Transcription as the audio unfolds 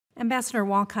Ambassador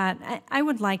Walcott, I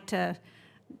would like to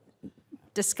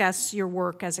discuss your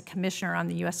work as a commissioner on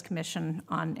the U.S. Commission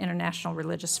on International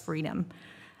Religious Freedom.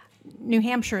 New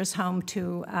Hampshire is home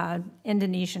to an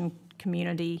Indonesian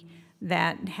community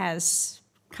that has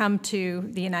come to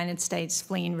the United States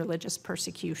fleeing religious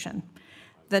persecution.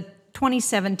 The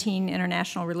 2017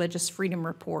 International Religious Freedom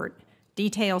Report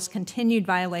details continued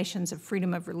violations of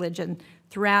freedom of religion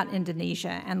throughout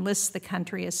Indonesia and lists the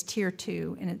country as Tier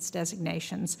 2 in its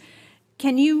designations.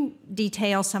 Can you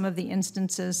detail some of the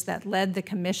instances that led the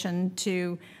Commission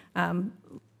to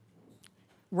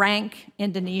rank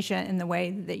Indonesia in the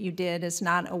way that you did as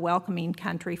not a welcoming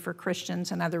country for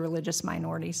Christians and other religious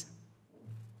minorities?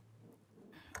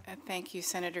 Thank you,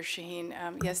 Senator Shaheen.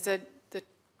 Yes, the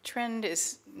trend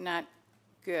is not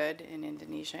good in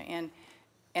Indonesia,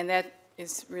 and that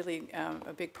is really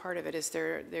a big part of it. Is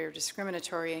they're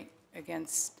discriminatory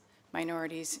against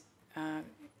minorities,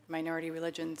 minority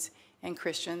religions, and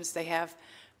Christians. They have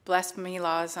blasphemy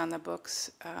laws on the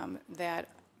books that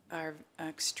are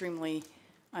extremely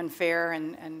unfair,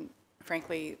 and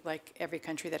frankly, like every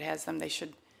country that has them, they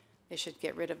should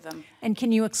get rid of them. And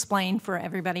can you explain for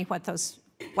everybody what those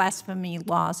blasphemy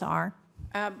laws are?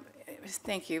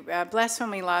 Thank you.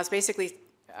 Blasphemy laws basically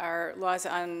are laws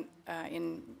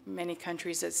in many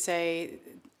countries that say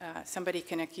somebody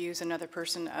can accuse another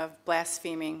person of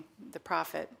blaspheming the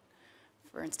prophet,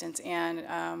 for instance, and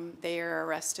they are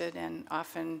arrested and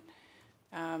often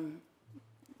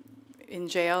in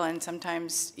jail and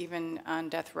sometimes even on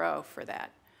death row for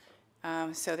that.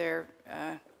 So they're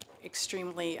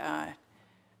extremely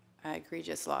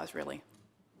egregious laws, really.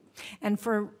 And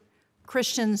for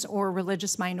Christians or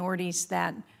religious minorities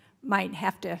that might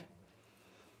have to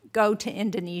go to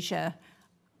Indonesia,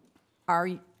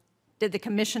 did the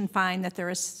Commission find that there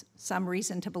is some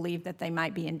reason to believe that they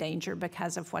might be in danger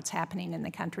because of what's happening in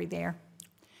the country there?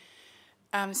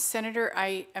 Senator,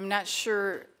 I'm not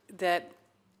sure that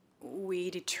we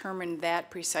determined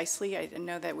that precisely. I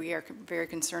know that we are very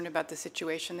concerned about the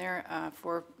situation there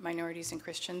for minorities and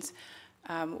Christians.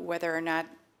 Whether or not,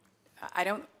 I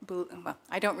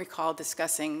don't recall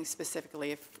discussing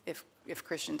specifically if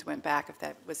Christians went back, if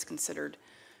that was considered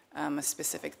a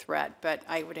specific threat, but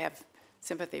I would have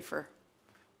sympathy for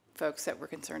folks that were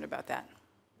concerned about that.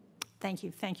 Thank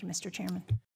you, Mr. Chairman.